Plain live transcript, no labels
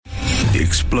The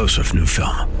explosive new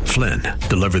film, Flynn,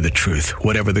 deliver the truth,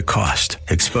 whatever the cost,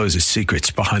 exposes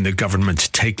secrets behind the government's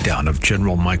takedown of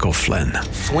General Michael Flynn.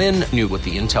 Flynn knew what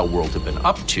the intel world had been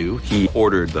up to. He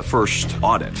ordered the first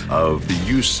audit of the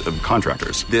use of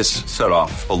contractors. This set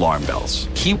off alarm bells.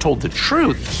 He told the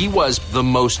truth. He was the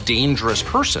most dangerous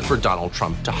person for Donald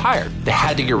Trump to hire. They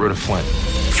had to get rid of Flynn.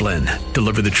 Flynn,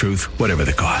 deliver the truth, whatever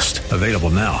the cost. Available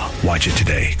now. Watch it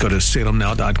today. Go to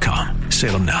salemnow.com.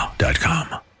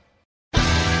 salemnow.com.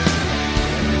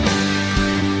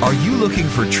 Are you looking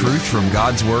for truth from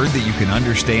God's Word that you can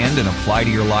understand and apply to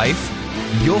your life?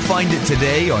 You'll find it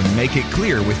today on Make It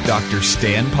Clear with Dr.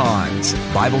 Stan Ponz,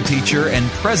 Bible teacher and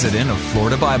president of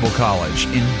Florida Bible College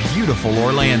in beautiful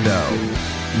Orlando.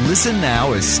 Listen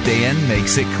now as Stan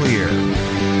makes it clear.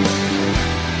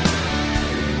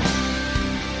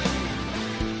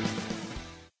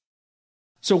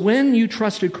 So when you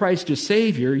trusted Christ as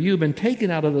Savior, you've been taken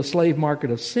out of the slave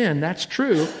market of sin. That's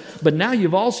true. But now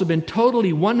you've also been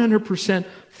totally 100%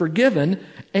 forgiven.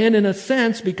 And in a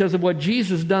sense, because of what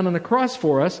Jesus done on the cross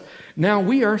for us, now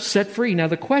we are set free. Now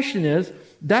the question is,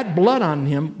 that blood on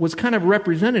him was kind of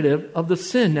representative of the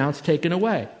sin now it's taken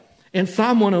away. In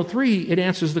Psalm 103, it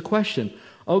answers the question.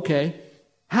 Okay,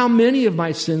 how many of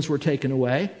my sins were taken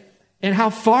away? And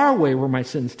how far away were my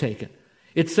sins taken?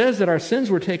 It says that our sins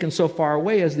were taken so far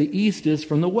away as the east is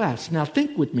from the west. Now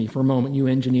think with me for a moment, you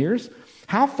engineers.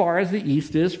 How far as the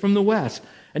east is from the west?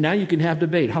 And now you can have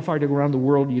debate. How far around the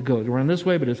world do you go? Around this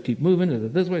way, but just keep moving. Is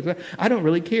it this way? I don't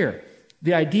really care.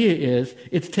 The idea is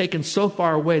it's taken so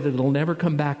far away that it'll never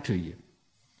come back to you.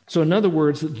 So in other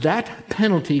words, that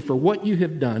penalty for what you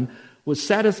have done was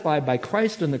satisfied by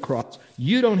Christ on the cross.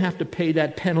 You don't have to pay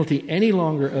that penalty any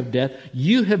longer of death.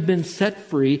 You have been set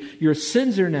free. Your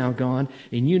sins are now gone,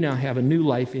 and you now have a new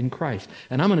life in Christ.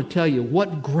 And I'm going to tell you,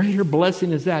 what greater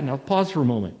blessing is that? Now pause for a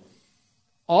moment.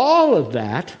 All of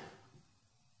that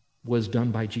was done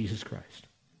by Jesus Christ.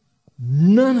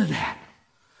 None of that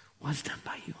was done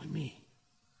by you and me.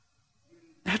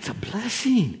 That's a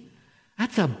blessing.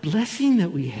 That's a blessing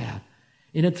that we have.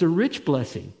 And it's a rich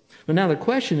blessing. But now the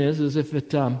question is if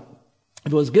it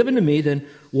was given to me, then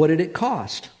what did it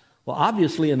cost? Well,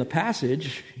 obviously in the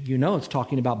passage, you know it's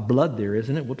talking about blood there,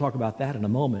 isn't it? We'll talk about that in a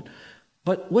moment.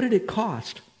 But what did it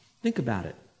cost? Think about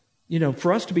it. You know,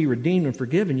 for us to be redeemed and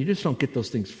forgiven, you just don't get those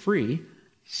things free.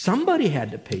 Somebody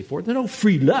had to pay for it. There's no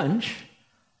free lunch.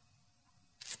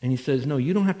 And he says, no,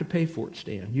 you don't have to pay for it,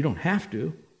 Stan. You don't have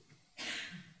to.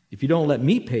 If you don't let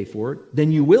me pay for it,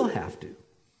 then you will have to.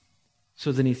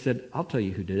 So then he said, I'll tell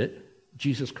you who did it.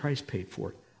 Jesus Christ paid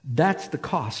for it. That's the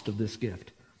cost of this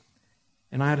gift.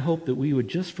 And I'd hope that we would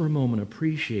just for a moment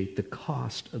appreciate the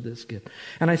cost of this gift.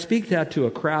 And I speak that to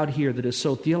a crowd here that is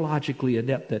so theologically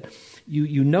adept that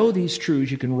you know these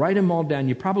truths, you can write them all down,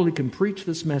 you probably can preach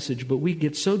this message, but we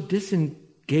get so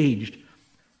disengaged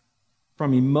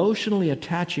from emotionally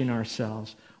attaching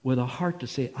ourselves with a heart to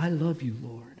say, I love you,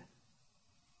 Lord.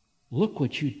 Look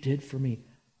what you did for me.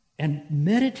 And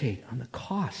meditate on the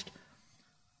cost.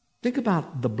 Think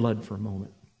about the blood for a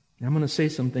moment. Now, I'm going to say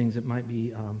some things that might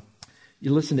be,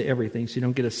 you listen to everything so you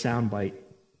don't get a sound bite.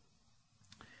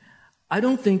 I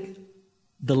don't think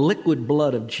the liquid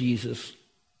blood of Jesus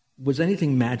was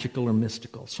anything magical or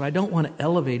mystical. So I don't want to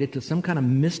elevate it to some kind of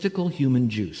mystical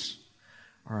human juice.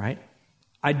 All right?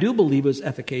 I do believe it was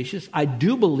efficacious. I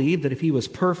do believe that if he was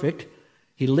perfect,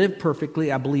 he lived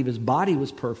perfectly. I believe his body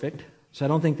was perfect. So I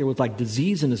don't think there was like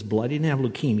disease in his blood. He didn't have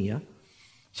leukemia.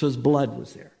 So his blood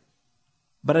was there.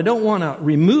 But I don't want to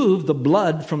remove the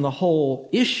blood from the whole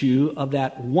issue of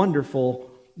that wonderful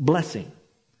blessing.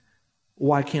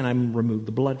 Why can't I remove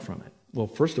the blood from it? Well,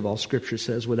 first of all, Scripture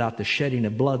says without the shedding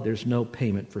of blood, there's no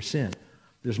payment for sin.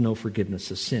 There's no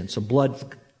forgiveness of sin. So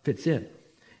blood fits in.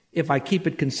 If I keep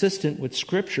it consistent with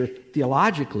Scripture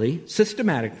theologically,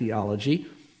 systematic theology,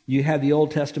 you have the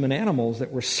Old Testament animals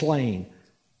that were slain.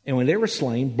 And when they were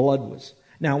slain, blood was.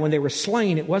 Now, when they were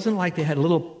slain, it wasn't like they had a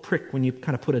little prick when you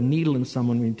kind of put a needle in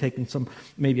someone when you're taking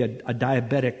maybe a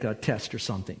diabetic test or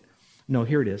something. No,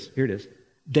 here it is. Here it is.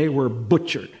 They were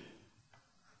butchered.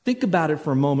 Think about it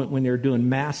for a moment when they were doing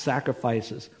mass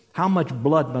sacrifices. How much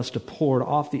blood must have poured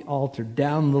off the altar,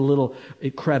 down the little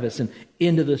crevice, and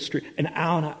into the street, and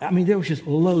out. I mean, there was just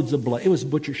loads of blood. It was a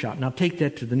butcher shop. Now, take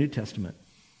that to the New Testament.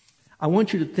 I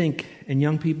want you to think, and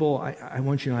young people, I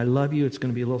want you to know I love you. It's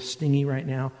going to be a little stingy right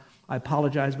now. I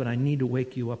apologize, but I need to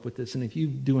wake you up with this. And if you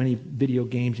do any video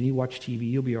games and you watch TV,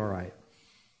 you'll be all right.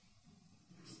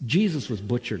 Jesus was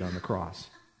butchered on the cross.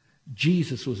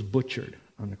 Jesus was butchered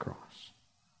on the cross.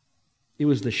 It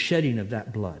was the shedding of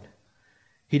that blood.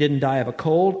 He didn't die of a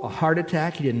cold, a heart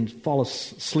attack. He didn't fall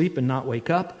asleep and not wake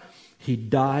up. He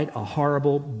died a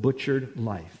horrible, butchered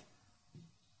life.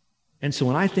 And so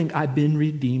when I think I've been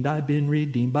redeemed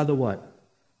by the what?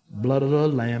 Blood of the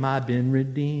Lamb. I've been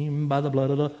redeemed by the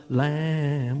blood of the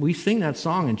Lamb. We sing that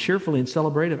song and cheerfully and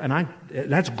celebrate it. And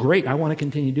that's great. I want to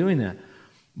continue doing that.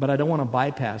 But I don't want to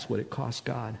bypass what it cost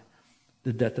God,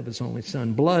 the death of his only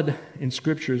son. Blood in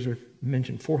scriptures are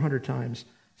mentioned 400 times.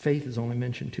 Faith is only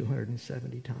mentioned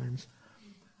 270 times.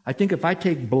 I think if I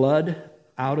take blood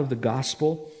out of the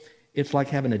gospel, it's like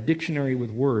having a dictionary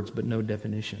with words but no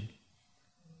definition.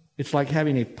 It's like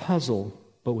having a puzzle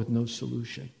but with no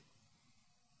solution.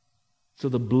 So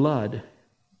the blood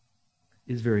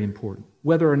is very important.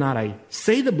 Whether or not I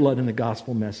say the blood in the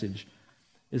gospel message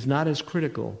is not as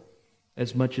critical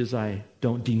as much as I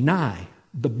don't deny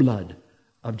the blood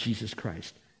of Jesus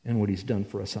Christ and what he's done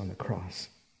for us on the cross.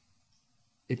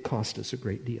 It cost us a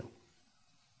great deal.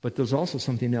 But there's also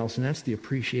something else, and that's the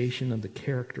appreciation of the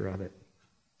character of it.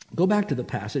 Go back to the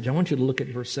passage. I want you to look at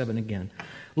verse 7 again.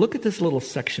 Look at this little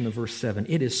section of verse 7.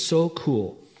 It is so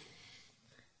cool.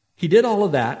 He did all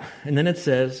of that, and then it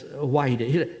says why he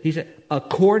did. He said,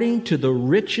 according to the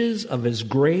riches of his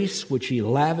grace, which he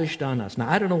lavished on us. Now,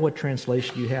 I don't know what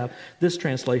translation you have. This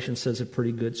translation says it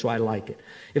pretty good, so I like it.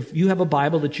 If you have a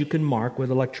Bible that you can mark,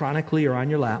 whether electronically or on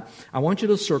your lap, I want you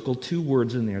to circle two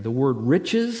words in there. The word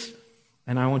riches,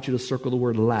 and I want you to circle the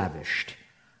word lavished.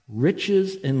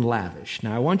 Riches and lavish.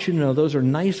 Now, I want you to know those are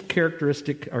nice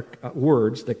characteristic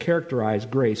words that characterize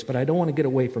grace, but I don't want to get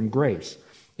away from grace.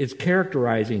 It's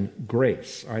characterizing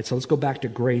grace. All right, so let's go back to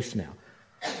grace now.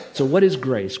 So what is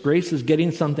grace? Grace is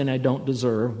getting something I don't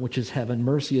deserve, which is heaven.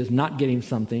 Mercy is not getting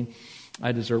something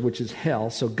I deserve, which is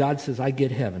hell. So God says, I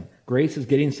get heaven. Grace is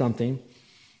getting something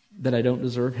that I don't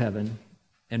deserve, heaven.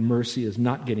 And mercy is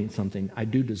not getting something I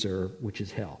do deserve, which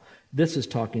is hell. This is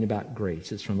talking about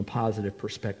grace. It's from the positive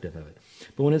perspective of it.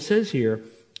 But when it says here,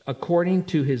 according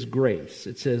to his grace,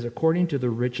 it says, according to the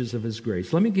riches of his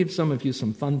grace. Let me give some of you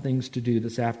some fun things to do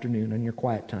this afternoon on your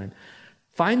quiet time.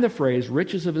 Find the phrase,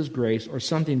 riches of his grace, or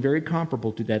something very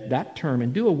comparable to that term,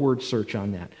 and do a word search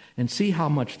on that, and see how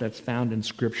much that's found in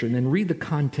Scripture, and then read the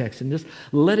context, and just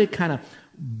let it kind of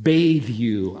bathe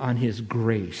you on his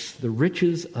grace, the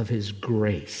riches of his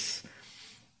grace.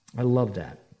 I love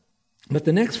that. But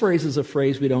the next phrase is a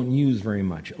phrase we don't use very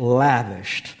much,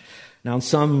 lavished. Now, in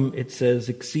some it says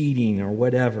exceeding or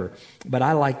whatever, but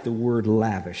I like the word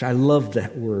lavish. I love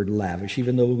that word lavish,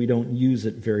 even though we don't use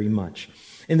it very much.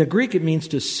 In the Greek, it means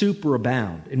to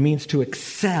superabound. It means to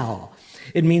excel.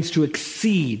 It means to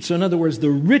exceed. So in other words,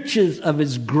 the riches of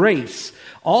his grace,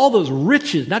 all those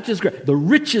riches, not just grace, the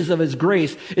riches of his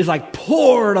grace is like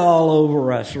poured all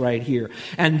over us right here.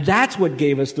 And that's what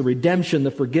gave us the redemption,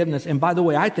 the forgiveness. And by the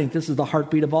way, I think this is the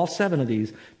heartbeat of all 7 of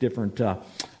these different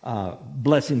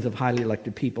blessings of highly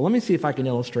elected people. Let me see if I can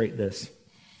illustrate this.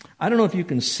 I don't know if you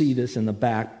can see this in the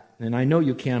back, and I know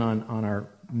you can on our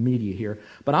media here,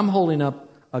 but I'm holding up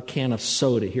a can of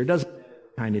soda here. It doesn't matter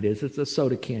what kind it is. It's a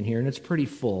soda can here, and it's pretty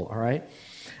full, all right?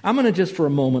 I'm going to just for a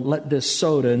moment let this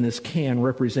soda and this can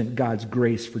represent God's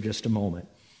grace for just a moment.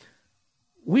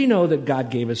 We know that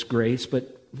God gave us grace,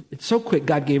 but it's so quick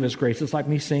God gave us grace. It's like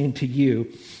me saying to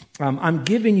you, I'm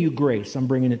giving you grace. I'm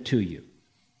bringing it to you.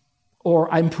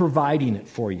 Or I'm providing it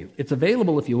for you. It's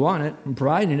available if you want it. I'm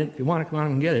providing it. If you want it, come on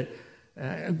and get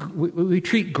it. We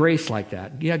treat grace like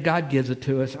that. Yeah, God gives it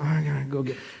to us. Oh, I gotta go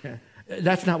get it.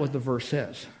 That's not what the verse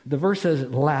says. The verse says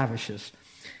it lavishes.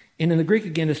 And in the Greek,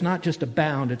 again, it's not just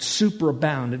abound, it's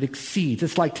superabound, it exceeds.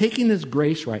 It's like taking this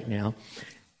grace right now,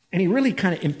 and he really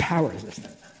kind of empowers us.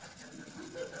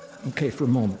 Okay, for a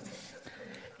moment.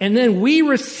 And then we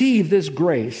receive this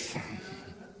grace.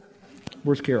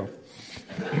 Where's Carol?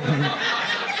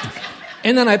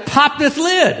 And then I pop this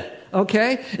lid,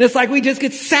 okay? And it's like we just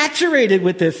get saturated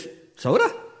with this soda.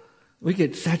 We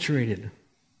get saturated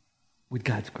with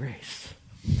God's grace.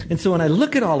 And so when I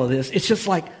look at all of this, it's just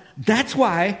like, that's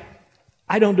why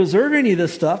I don't deserve any of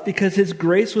this stuff, because his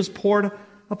grace was poured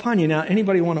upon you. Now,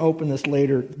 anybody want to open this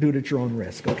later, do it at your own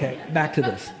risk, okay? Back to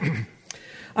this.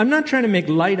 I'm not trying to make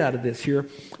light out of this here,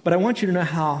 but I want you to know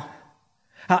how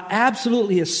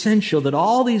absolutely essential that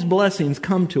all these blessings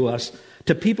come to us,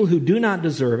 to people who do not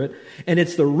deserve it, and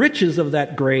it's the riches of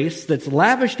that grace that's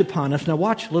lavished upon us. Now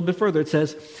watch a little bit further. It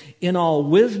says, in all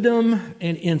wisdom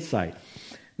and insight.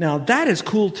 Now that is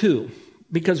cool too,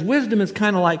 because wisdom is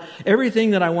kind of like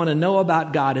everything that I want to know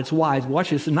about God. It's wise.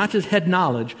 Watch this. It's not just head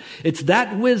knowledge. It's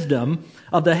that wisdom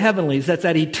of the heavenlies. That's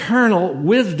that eternal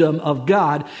wisdom of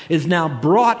God is now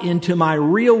brought into my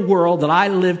real world that I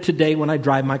live today when I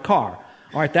drive my car.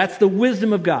 All right, that's the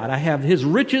wisdom of God. I have His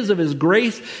riches of His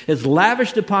grace is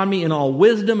lavished upon me in all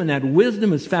wisdom, and that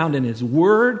wisdom is found in His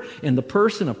Word, in the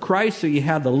person of Christ. So you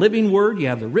have the living Word, you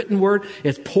have the written Word,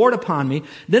 it's poured upon me.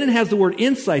 Then it has the word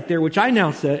insight there, which I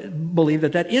now believe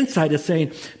that insight is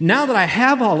saying, now that I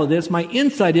have all of this, my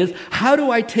insight is, how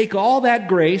do I take all that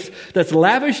grace that's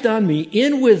lavished on me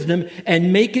in wisdom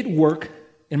and make it work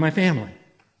in my family?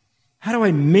 How do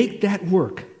I make that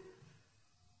work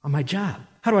on my job?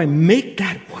 How do I make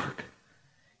that work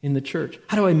in the church?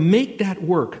 How do I make that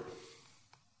work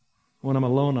when I'm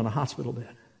alone on a hospital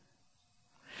bed?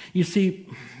 You see,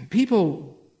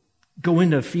 people go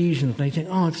into Ephesians and they think,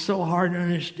 oh, it's so hard to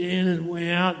understand, it's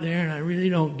way out there and I really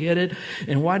don't get it.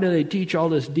 And why do they teach all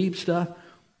this deep stuff?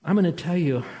 I'm going to tell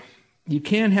you, you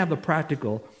can't have the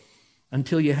practical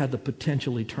until you have the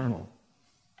potential eternal.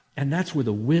 And that's where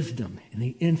the wisdom and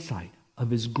the insight of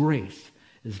His grace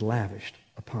is lavished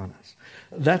upon us.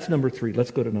 That's number 3.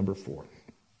 Let's go to number 4.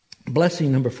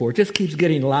 Blessing number 4. It just keeps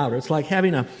getting louder. It's like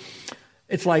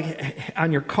it's like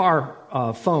on your car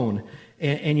phone,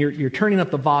 and you're turning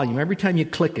up the volume. Every time you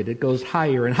click it, it goes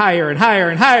higher and higher and higher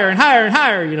and higher and higher and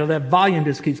higher. You know, that volume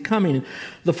just keeps coming. And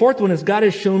the 4th one is God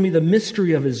has shown me the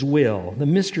mystery of His will. The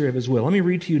mystery of His will. Let me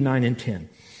read to you 9 and 10.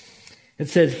 It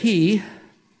says, He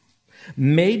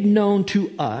made known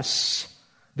to us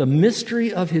the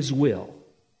mystery of His will,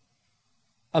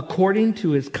 according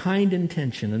to His kind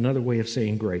intention, another way of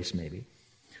saying grace maybe,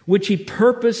 which He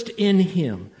purposed in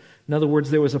Him. In other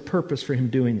words, there was a purpose for Him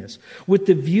doing this, with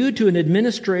the view to an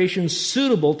administration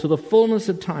suitable to the fullness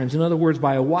of times. In other words,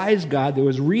 by a wise God, there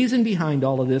was reason behind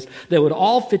all of this that would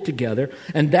all fit together,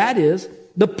 and that is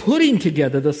the putting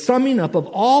together, the summing up of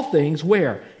all things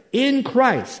where? In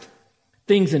Christ.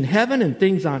 Things in heaven and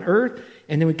things on earth,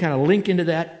 and then we kind of link into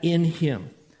that in Him.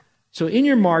 So in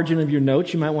your margin of your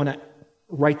notes, you might want to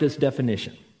write this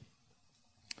definition.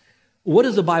 What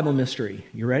is a Bible mystery?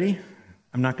 You ready?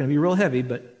 I'm not going to be real heavy,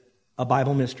 but a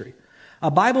Bible mystery.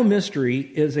 A Bible mystery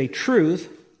is a truth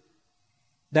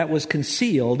that was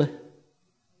concealed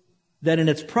that in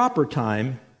its proper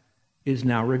time is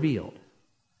now revealed.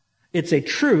 It's a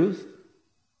truth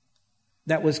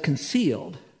that was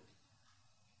concealed,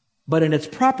 but in its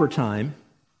proper time,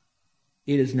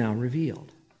 it is now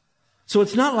revealed. So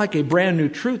it's not like a brand new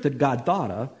truth that God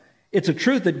thought of. It's a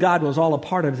truth that God was all a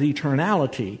part of the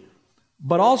eternality,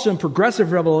 but also in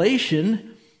progressive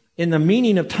revelation, in the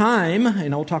meaning of time,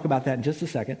 and I'll talk about that in just a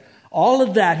second, all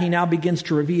of that He now begins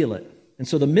to reveal it. And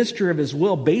so the mystery of His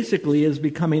will basically is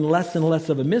becoming less and less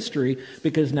of a mystery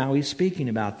because now He's speaking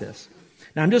about this.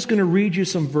 Now I'm just going to read you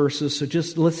some verses, so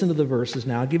just listen to the verses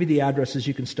now. I'll give you the addresses,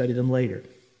 you can study them later.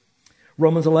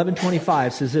 Romans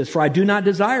 11:25 says this, For I do not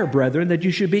desire, brethren, that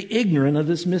you should be ignorant of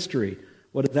this mystery.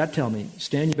 What does that tell me?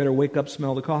 Stan, you better wake up,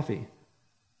 smell the coffee.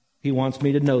 He wants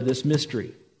me to know this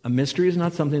mystery. A mystery is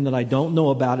not something that I don't know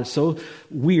about. It's so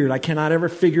weird, I cannot ever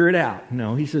figure it out.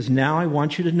 No, he says, now I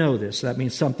want you to know this. That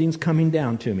means something's coming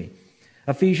down to me.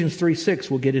 Ephesians 3:6,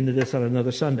 we'll get into this on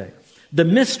another Sunday. The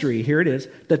mystery, here it is,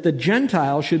 that the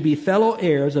Gentiles should be fellow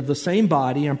heirs of the same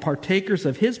body and partakers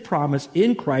of His promise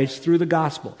in Christ through the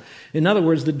gospel. In other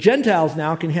words, the Gentiles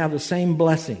now can have the same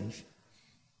blessings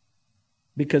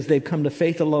because they've come to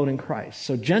faith alone in Christ.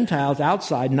 So Gentiles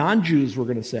outside, non-Jews we're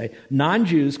going to say,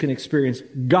 non-Jews can experience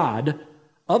God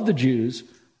of the Jews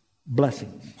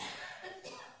blessings.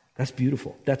 That's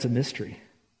beautiful. That's a mystery.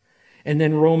 And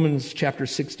then Romans chapter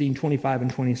 16, 25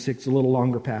 and 26, a little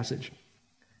longer passage.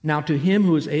 Now to Him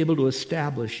who is able to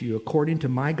establish you according to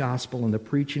my gospel and the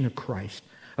preaching of Christ,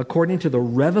 according to the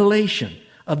revelation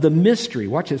of the mystery,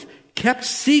 watch this, kept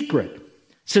secret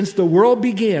since the world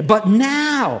began, but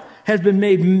now has been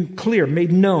made clear,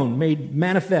 made known, made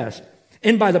manifest,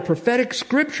 and by the prophetic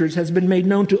scriptures has been made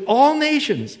known to all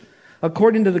nations,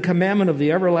 according to the commandment of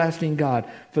the everlasting God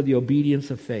for the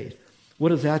obedience of faith. What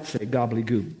does that say,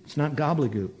 gobbledygook? It's not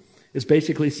gobbledygook. It's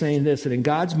basically saying this, that in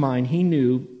God's mind, He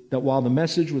knew that while the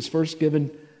message was first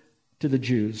given to the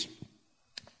Jews,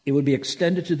 it would be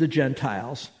extended to the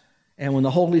Gentiles. And when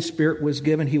the Holy Spirit was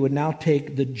given, He would now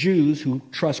take the Jews who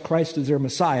trust Christ as their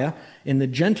Messiah and the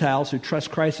Gentiles who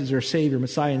trust Christ as their Savior,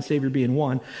 Messiah and Savior being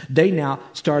one. They now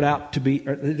start out to be,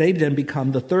 they then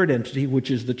become the third entity,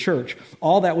 which is the church.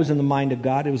 All that was in the mind of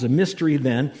God. It was a mystery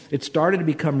then. It started to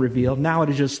become revealed. Now it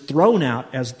is just thrown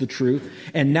out as the truth.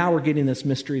 And now we're getting this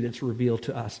mystery that's revealed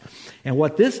to us. And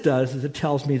what this does is it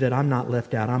tells me that I'm not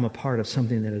left out. I'm a part of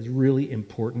something that is really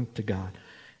important to God.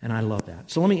 And I love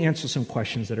that. So let me answer some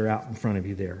questions that are out in front of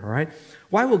you there, all right?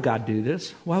 Why will God do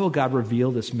this? Why will God reveal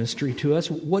this mystery to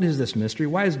us? What is this mystery?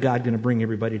 Why is God going to bring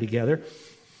everybody together?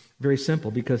 Very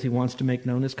simple, because He wants to make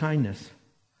known His kindness.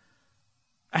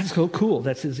 That's so cool.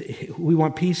 We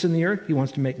want peace in the earth. He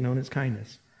wants to make known his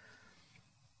kindness.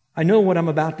 I know what I'm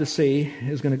about to say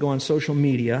is going to go on social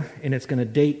media, and it's going to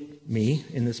date me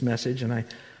in this message, and I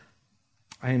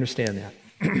understand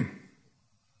that.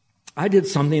 I did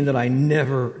something that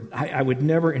I would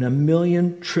never in a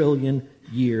million trillion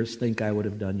years think I would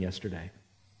have done yesterday.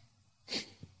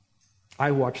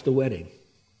 I watched the wedding.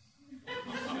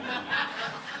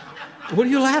 What are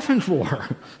you laughing for?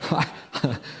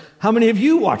 How many of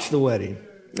you watched the wedding?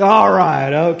 All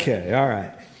right, okay, all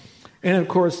right. And of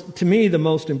course, to me, the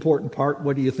most important part,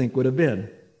 what do you think would have been?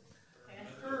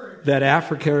 That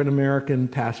African-American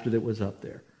pastor that was up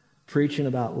there, preaching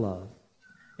about love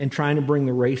and trying to bring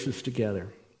the races together.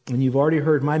 And you've already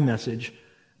heard my message,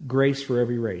 grace for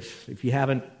every race. If you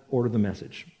haven't, order the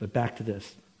message. But back to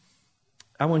this.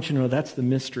 I want you to know that's the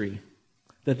mystery.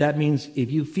 That means if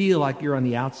you feel like you're on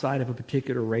the outside of a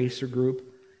particular race or group,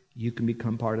 you can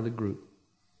become part of the group.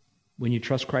 When you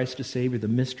trust Christ as Savior, the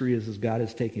mystery is God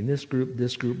is taking this group,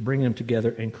 bringing them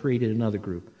together and created another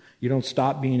group. You don't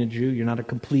stop being a Jew. You're not a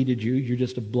completed Jew. You're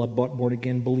just a blood-bought,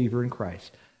 born-again believer in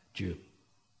Christ. Jew.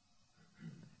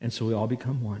 And so we all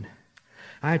become one.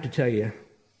 I have to tell you,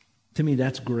 to me,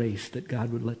 that's grace that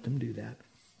God would let them do that.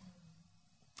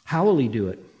 How will He do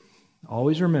it?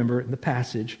 Always remember in the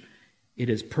passage, it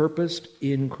is purposed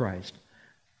in Christ.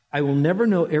 I will never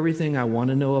know everything I want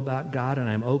to know about God, and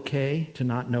I'm okay to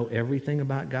not know everything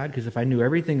about God, because if I knew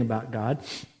everything about God,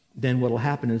 then what will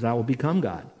happen is I will become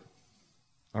God.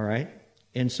 All right?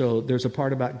 And so there's a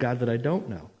part about God that I don't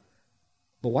know.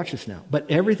 But watch this now. But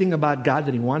everything about God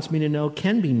that He wants me to know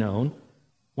can be known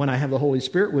when I have the Holy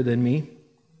Spirit within me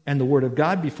and the Word of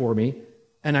God before me,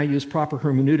 and I use proper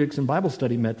hermeneutics and Bible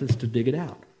study methods to dig it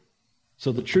out.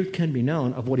 So the truth can be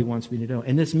known of what He wants me to know.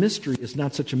 And this mystery is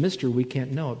not such a mystery we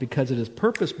can't know it, because it is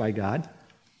purposed by God.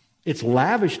 It's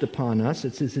lavished upon us.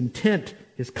 It's His intent,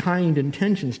 His kind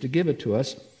intentions to give it to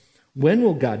us. When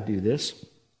will God do this?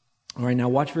 All right, now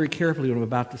watch very carefully what I'm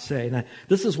about to say. Now,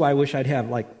 this is why I wish I'd have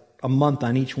like a month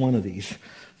on each one of these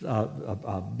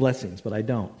blessings, but I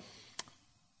don't.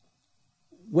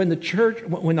 When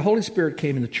the Holy Spirit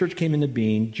came and the church came into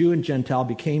being, Jew and Gentile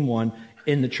became one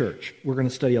in the church. We're going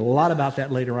to study a lot about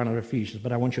that later on in Ephesians,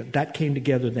 but I want you to, that came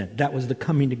together then. That was the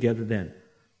coming together then.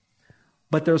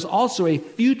 But there's also a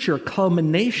future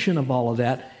culmination of all of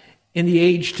that in the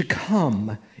age to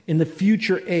come, in the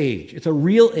future age. It's a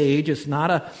real age. It's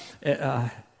not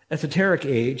a esoteric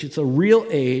age. It's a real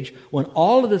age when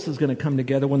all of this is going to come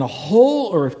together, when the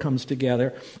whole earth comes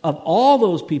together of all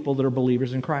those people that are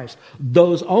believers in Christ.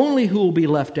 Those only who will be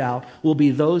left out will be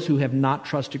those who have not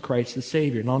trusted Christ as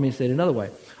Savior. Now let me say it another way.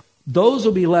 Those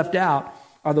who will be left out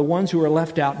are the ones who are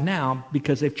left out now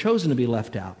because they've chosen to be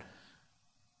left out.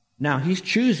 Now He's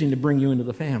choosing to bring you into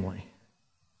the family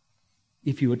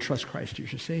if you would trust Christ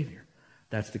as your Savior.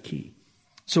 That's the key.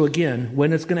 So again,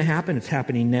 when it's going to happen, it's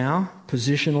happening now,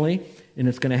 positionally, and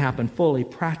it's going to happen fully,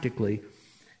 practically,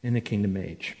 in the kingdom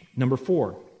age. Number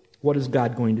 4, what is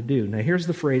God going to do? Now here's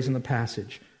the phrase in the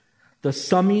passage. The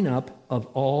summing up of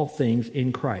all things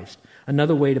in Christ.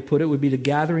 Another way to put it would be the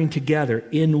gathering together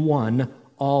in one,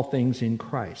 all things in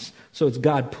Christ. So it's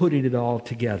God putting it all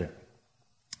together.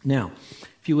 Now,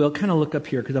 if you will, kind of look up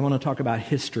here because I want to talk about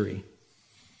history.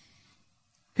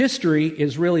 History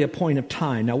is really a point of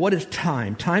time. Now, what is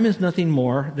time? Time is nothing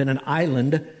more than an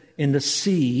island in the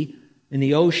sea, in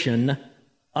the ocean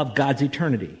of God's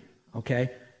eternity. Okay?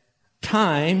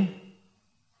 Time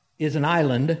is an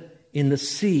island in the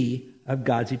sea of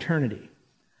God's eternity.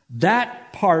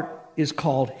 That part is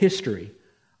called history.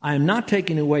 I am not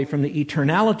taking away from the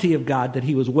eternality of God, that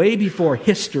He was way before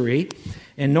history,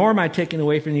 and nor am I taking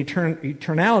away from the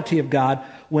eternality of God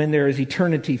when there is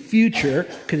eternity future,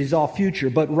 because He's all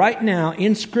future. But right now,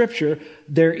 in Scripture,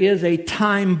 there is a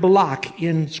time block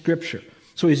in Scripture.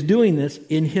 So He's doing this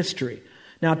in history.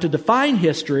 Now, to define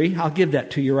history, I'll give that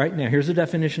to you right now. Here's the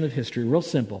definition of history, real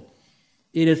simple.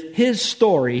 It is His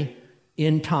story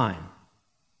in time.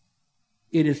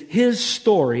 It is His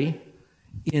story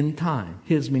in time.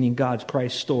 His meaning God's,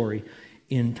 Christ's story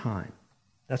in time.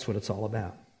 That's what it's all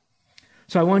about.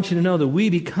 So I want you to know that we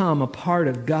become a part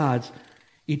of God's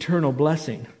eternal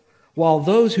blessing. While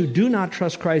those who do not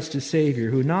trust Christ as Savior,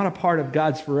 who are not a part of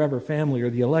God's forever family, or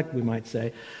the elect we might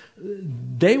say,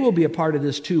 they will be a part of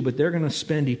this too, but they're going to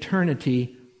spend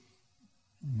eternity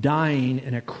dying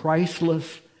in a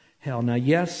Christless hell. Now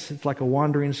yes, it's like a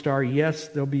wandering star. Yes,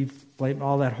 there'll be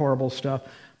all that horrible stuff.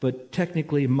 But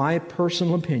technically, my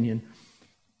personal opinion,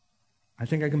 I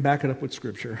think I can back it up with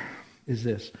Scripture, is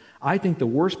this. I think the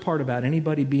worst part about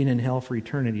anybody being in hell for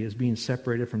eternity is being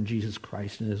separated from Jesus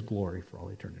Christ and His glory for all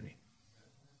eternity.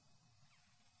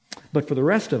 But for the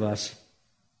rest of us,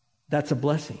 that's a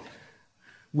blessing.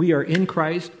 We are in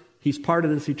Christ. He's part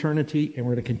of this eternity, and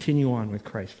we're going to continue on with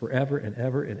Christ forever and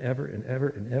ever and ever and ever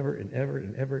and ever and ever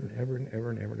and ever and ever and ever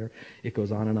and ever and ever. It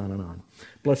goes on and on and on.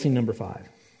 Blessing number 5.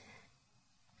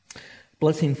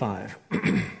 Blessing 5.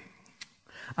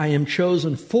 I am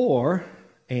chosen for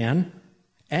an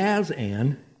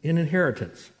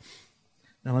inheritance.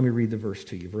 Now let me read the verse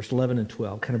to you. Verse 11 and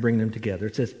 12, kind of bring them together.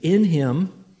 It says, in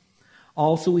him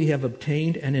also we have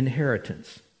obtained an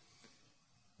inheritance.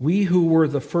 We who were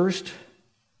the first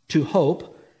to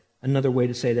hope, another way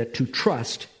to say that, to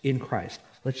trust in Christ.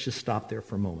 Let's just stop there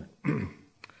for a moment.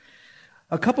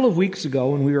 A couple of weeks ago,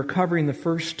 when we were covering the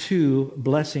first 2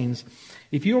 blessings,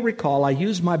 if you'll recall, I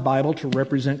used my Bible to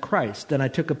represent Christ. Then I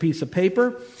took a piece of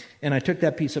paper, and I took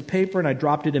that piece of paper and I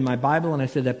dropped it in my Bible, and I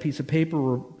said that piece of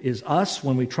paper is us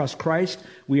when we trust Christ.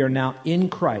 We are now in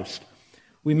Christ.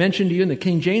 We mentioned to you in the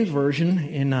King James Version,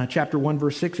 in chapter 1,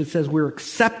 verse 6, it says we're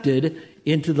accepted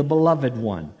into the beloved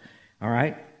one. All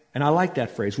right? And I like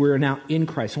that phrase. We are now in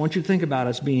Christ. I want you to think about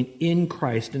us being in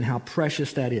Christ and how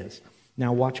precious that is.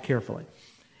 Now watch carefully.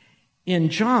 In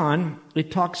John,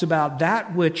 it talks about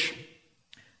that which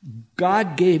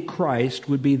God gave Christ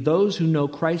would be those who know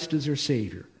Christ as their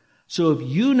Savior. So if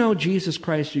you know Jesus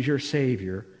Christ as your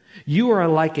Savior, you are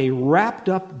like a wrapped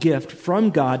up gift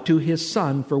from God to His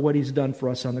Son for what He's done for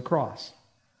us on the cross.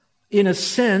 In a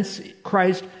sense,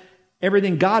 Christ,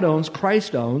 everything God owns,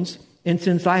 Christ owns. And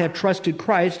since I have trusted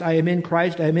Christ, I am in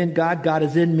Christ, I am in God, God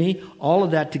is in me, all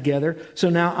of that together. So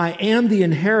now I am the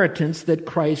inheritance that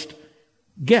Christ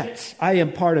gets. I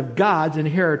am part of God's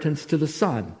inheritance to the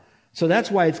Son. So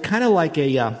that's why it's kind of like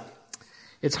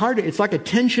it's like a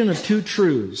tension of 2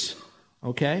 truths.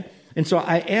 Okay? And so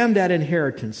I am that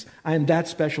inheritance. I am that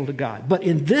special to God. But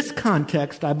in this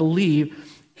context, I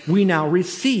believe we now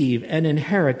receive an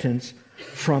inheritance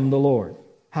from the Lord.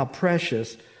 How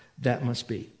precious that must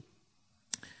be.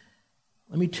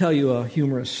 Let me tell you a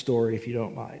humorous story, if you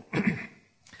don't mind.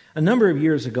 A number of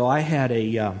years ago, I had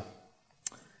an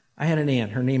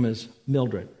aunt. Her name is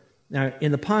Mildred. Now,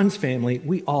 in the Pons family,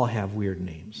 we all have weird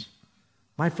names.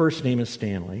 My first name is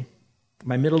Stanley.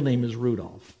 My middle name is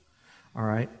Rudolph. All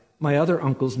right? My other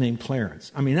uncle's named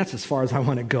Clarence. I mean, that's as far as I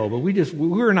want to go, but we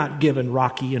were not given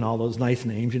Rocky and all those nice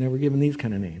names. We're given these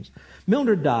kind of names.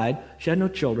 Mildred died. She had no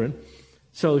children,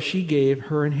 so she gave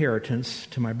her inheritance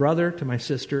to my brother, to my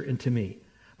sister, and to me.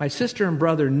 My sister and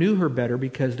brother knew her better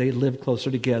because they lived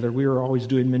closer together. We were always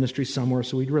doing ministry somewhere,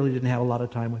 so we really didn't have a lot of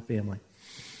time with family.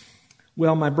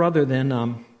 Well, my brother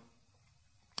then,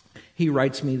 he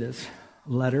writes me this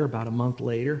letter about a month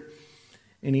later,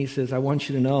 and he says, I want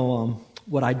you to know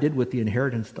what I did with the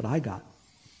inheritance that I got.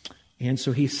 And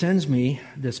so he sends me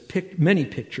many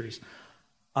pictures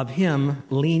of him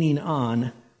leaning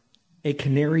on a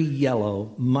canary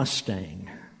yellow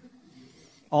Mustang.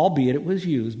 Albeit it was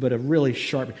used, but a really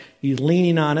sharp. He's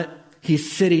leaning on it.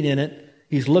 He's sitting in it.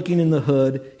 He's looking in the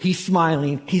hood. He's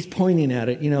smiling. He's pointing at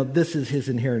it. This is his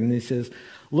inheritance. He says,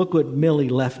 look what Millie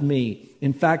left me.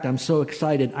 In fact, I'm so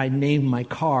excited, I named my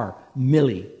car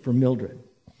Millie for Mildred.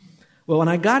 Well, when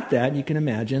I got that, you can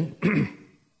imagine,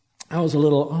 I was a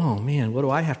little, oh man, what do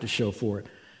I have to show for it?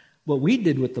 What we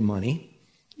did with the money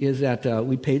is that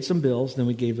we paid some bills, then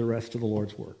we gave the rest to the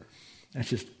Lord's work. That's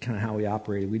just kind of how we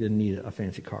operated. We didn't need a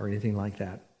fancy car or anything like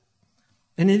that.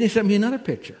 And then they sent me another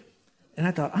picture. And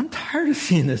I thought, I'm tired of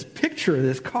seeing this picture of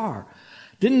this car.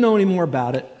 Didn't know any more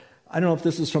about it. I don't know if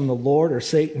this is from the Lord or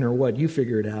Satan or what. You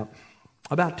figure it out.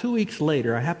 About 2 weeks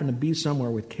later, I happened to be somewhere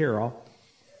with Carol.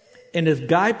 And this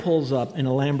guy pulls up in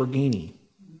a Lamborghini.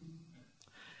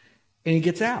 And he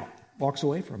gets out, walks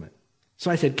away from it. So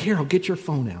I said, Carol, get your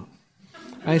phone out.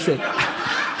 I said,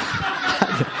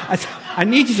 I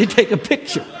need you to take a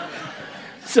picture.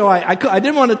 So I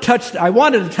didn't want to touch, I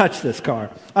wanted to touch this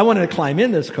car. I wanted to climb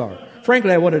in this car.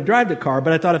 Frankly, I wanted to drive the car,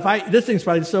 but I thought this thing's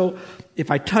probably so, if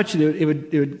I touched it, it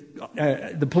would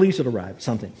the police would arrive,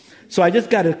 something. So I just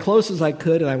got as close as I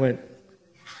could, and I went,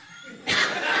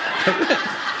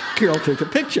 Carol took a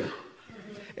picture.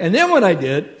 And then what I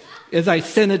did is I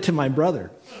sent it to my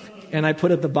brother, and I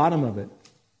put at the bottom of it,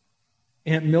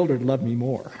 Aunt Mildred loved me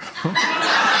more.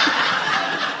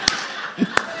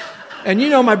 And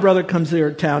my brother comes here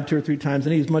to town 2 or 3 times,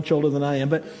 and he's much older than I am.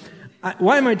 But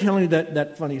why am I telling you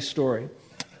that funny story?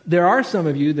 There are some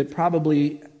of you that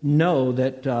probably know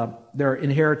that there are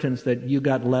inheritance that you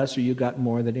got less or you got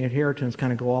more, that inheritance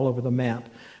kind of go all over the map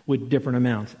with different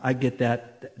amounts. I get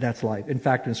that. That's life. In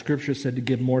fact, in Scripture said to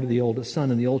give more to the oldest son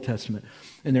in the Old Testament,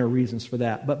 and there are reasons for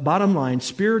that. But bottom line,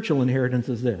 spiritual inheritance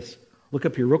is this. Look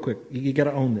up here real quick. You got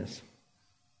to own this.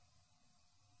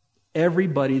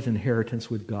 Everybody's inheritance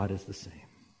with God is the same.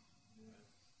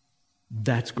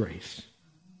 That's grace.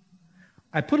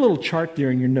 I put a little chart there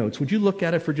in your notes. Would you look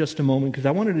at it for just a moment? Because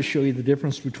I wanted to show you the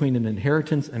difference between an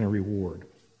inheritance and a reward.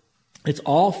 It's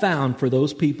all found for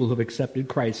those people who have accepted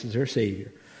Christ as their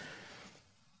Savior.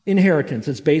 Inheritance,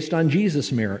 it's based on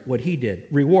Jesus' merit, what He did.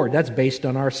 Reward, that's based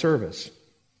on our service.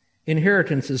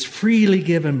 Inheritance is freely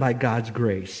given by God's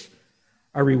grace.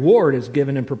 Our reward is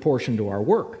given in proportion to our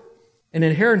work. And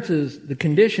inheritance, the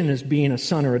condition is being a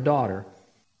son or a daughter.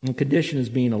 And the condition is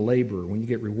being a laborer. When you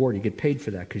get reward, you get paid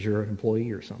for that because you're an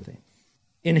employee or something.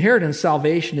 Inheritance,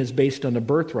 salvation is based on the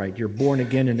birthright. You're born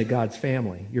again into God's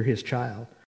family. You're His child.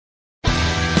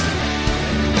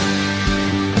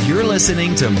 You're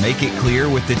listening to Make It Clear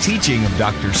with the teaching of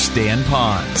Dr. Stan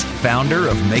Ponz, founder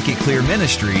of Make It Clear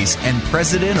Ministries and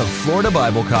president of Florida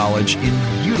Bible College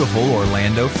in beautiful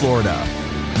Orlando, Florida.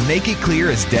 Make It Clear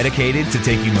is dedicated to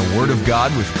taking the Word of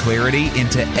God with clarity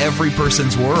into every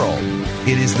person's world.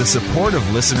 It is the support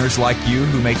of listeners like you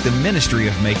who make the ministry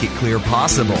of Make It Clear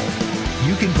possible.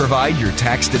 You can provide your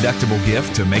tax-deductible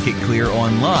gift to Make It Clear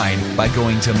online by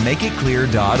going to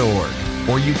makeitclear.org.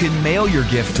 Or you can mail your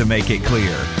gift to Make It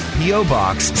Clear, P.O.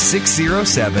 Box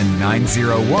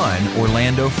 607901,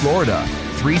 Orlando, Florida,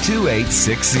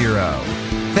 32860.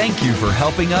 Thank you for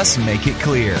helping us make it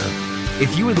clear.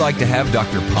 If you would like to have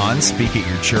Dr. Ponz speak at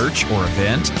your church or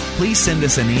event, please send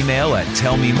us an email at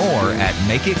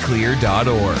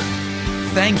tellmemore@makeitclear.org.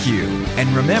 Thank you,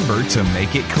 and remember to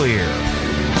make it clear.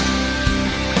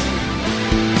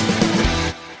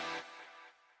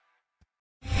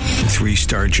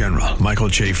 Three-star General Michael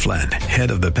J. Flynn,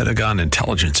 head of the Pentagon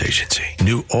Intelligence Agency,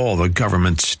 knew all the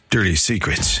government's dirty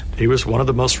secrets. He was one of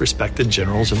the most respected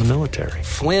generals in the military.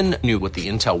 Flynn knew what the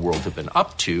intel world had been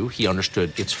up to. He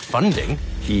understood its funding.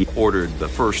 He ordered the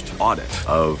first audit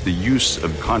of the use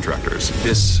of contractors.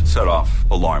 This set off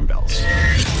alarm bells.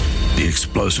 The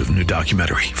explosive new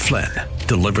documentary, Flynn,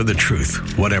 Deliver the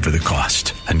Truth, Whatever the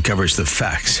Cost, uncovers the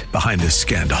facts behind this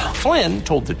scandal. Flynn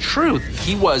told the truth.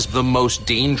 He was the most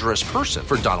dangerous person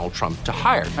for Donald Trump to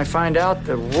hire. I find out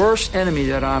the worst enemy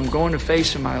that I'm going to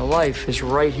face in my life is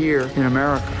right here in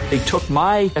America. They took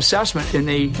my assessment and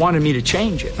they wanted me to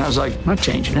change it. And I was like, I'm not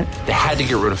changing it. They had to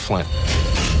get rid of Flynn.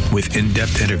 With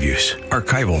in-depth interviews,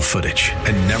 archival footage,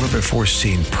 and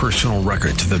never-before-seen personal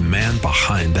records of the man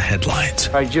behind the headlines.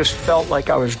 I just felt like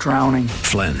I was drowning.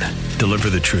 Flynn, Deliver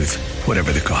the Truth,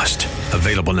 Whatever the Cost.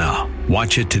 Available now.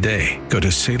 Watch it today. Go to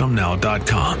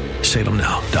salemnow.com.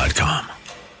 salemnow.com.